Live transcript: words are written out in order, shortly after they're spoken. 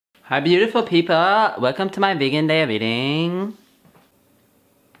Hi beautiful people, welcome to my vegan day of eating.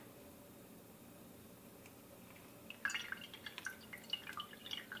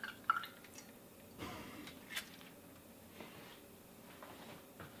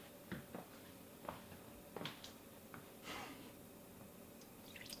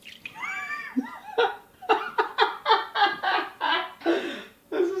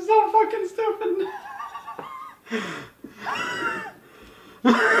 This is so fucking stupid.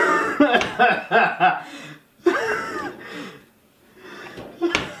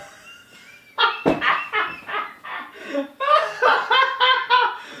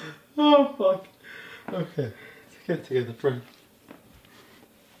 Oh fuck. Okay, get it together, friend.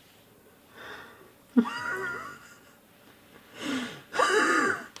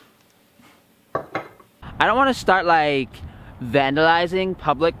 I don't want to start like vandalizing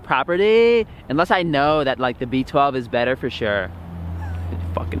public property unless I know that like the B12 is better for sure.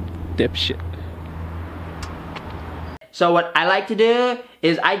 Fucking dipshit. So what I like to do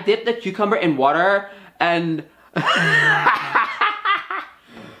is I dip the cucumber in water and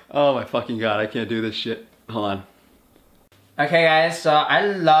Oh my fucking god, I can't do this shit. Hold on. Okay guys, so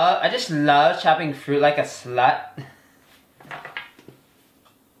I just love chopping fruit like a slut.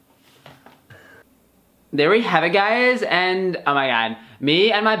 There we have it guys, and oh my god,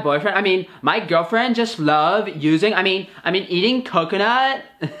 me and my boyfriend, my girlfriend just love using, eating coconut.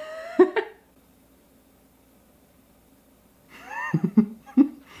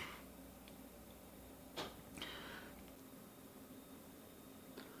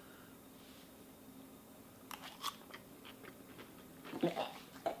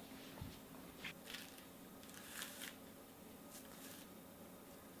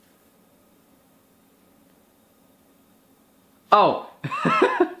 Oh.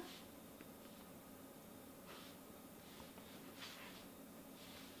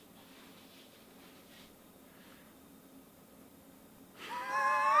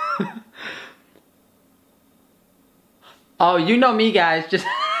 Oh, you know me guys, just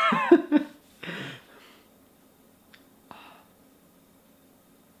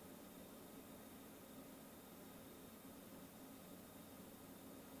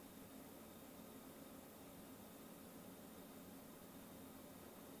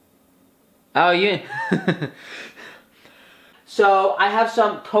Oh, you. So I have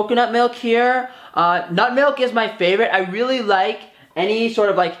some coconut milk here. Nut milk is my favorite. I really like any sort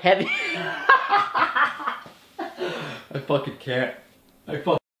of like heavy. I fucking can't. Here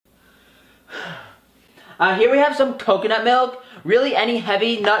we have some coconut milk. Really, any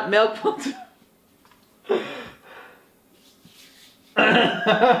heavy nut milk will do.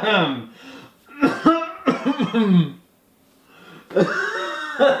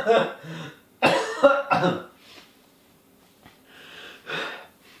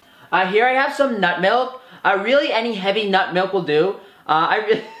 Here I have some nut milk. Really, any heavy nut milk will do.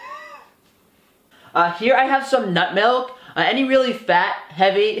 Here I have some nut milk. Any really fat,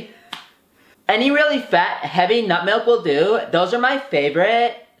 heavy nut milk will do. Those are my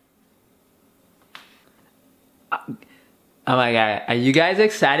favorite. Oh my god, are you guys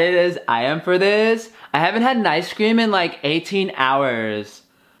excited as I am for this? I haven't had an ice cream in like 18 hours.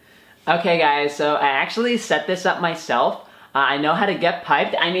 Okay guys, so I actually set this up myself. I know how to get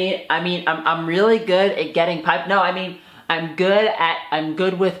piped. I'm really good at getting piped. No, I'm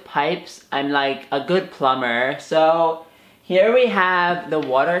good with pipes. I'm like a good plumber. So here we have the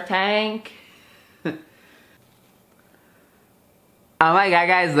water tank. Oh my god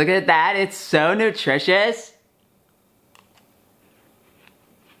guys, look at that. It's so nutritious.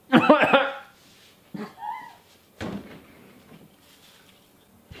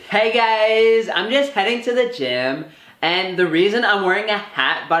 Hey guys, I'm just heading to the gym, and the reason I'm wearing a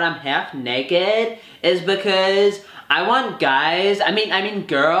hat but I'm half naked is because I want guys,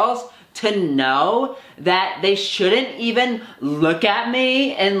 girls, to know that they shouldn't even look at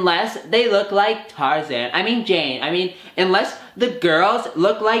me unless they look like Tarzan. Jane. Unless the girls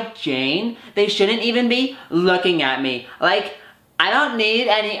look like Jane, they shouldn't even be looking at me. Like, I don't need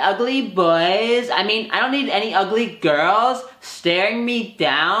any ugly boys. I don't need any ugly girls staring me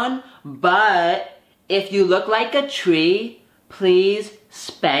down, but if you look like a tree, please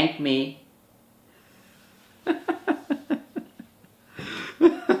spank me.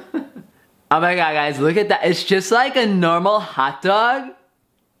 Oh my god guys, look at that. It's just like a normal hot dog.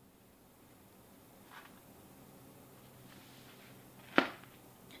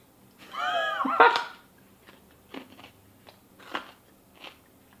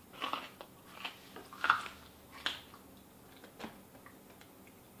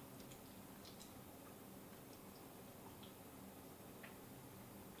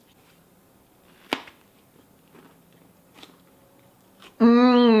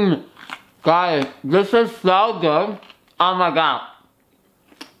 Guys, this is so good. Oh my god.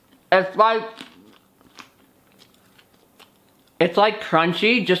 It's like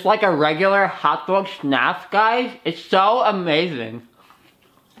crunchy, just like a regular hot dog snap, guys. It's so amazing.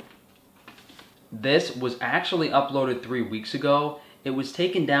 This was actually uploaded 3 weeks ago. It was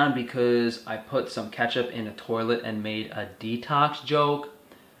taken down because I put some ketchup in a toilet and made a detox joke.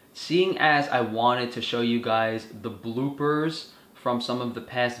 Seeing as I wanted to show you guys the bloopers from some of the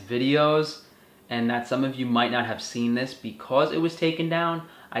past videos, and that some of you might not have seen this because it was taken down,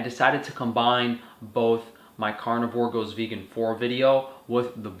 I decided to combine both my Carnivore Goes Vegan 4 video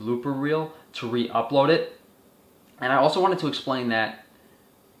with the blooper reel to re-upload it. And I also wanted to explain that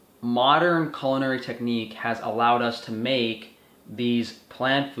modern culinary technique has allowed us to make these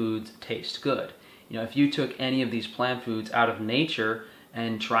plant foods taste good. You know, if you took any of these plant foods out of nature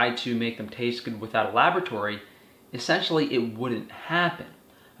and tried to make them taste good without a laboratory, essentially it wouldn't happen.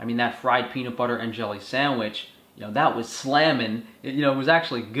 I mean, that fried peanut butter and jelly sandwich, you know, that was slamming. It was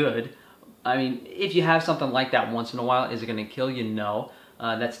actually good. I mean, if you have something like that once in a while, is it going to kill you? No.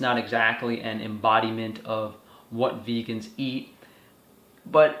 That's not exactly an embodiment of what vegans eat.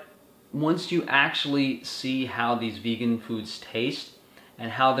 But once you actually see how these vegan foods taste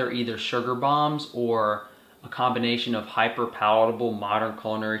and how they're either sugar bombs or a combination of hyper palatable modern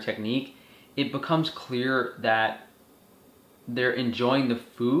culinary technique, it becomes clear that they're enjoying the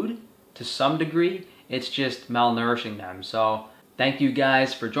food to some degree. It's just malnourishing them. So thank you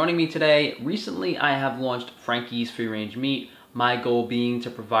guys for joining me today. Recently, I have launched Frankie's Free Range Meat, my goal being to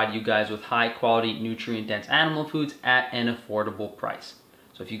provide you guys with high quality, nutrient dense animal foods at an affordable price.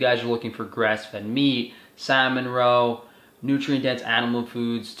 So if you guys are looking for grass-fed meat, salmon roe, nutrient dense animal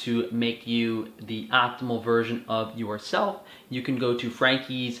foods to make you the optimal version of yourself, you can go to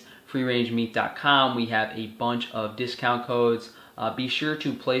frankiesfreerangemeat.com. We have a bunch of discount codes. Be sure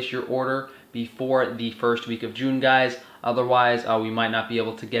to place your order before the first week of June, guys. Otherwise, we might not be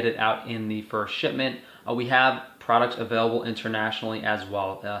able to get it out in the first shipment. We have products available internationally as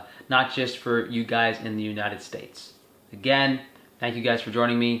well, not just for you guys in the United States. Again, thank you guys for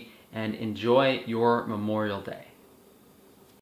joining me, and enjoy your Memorial Day.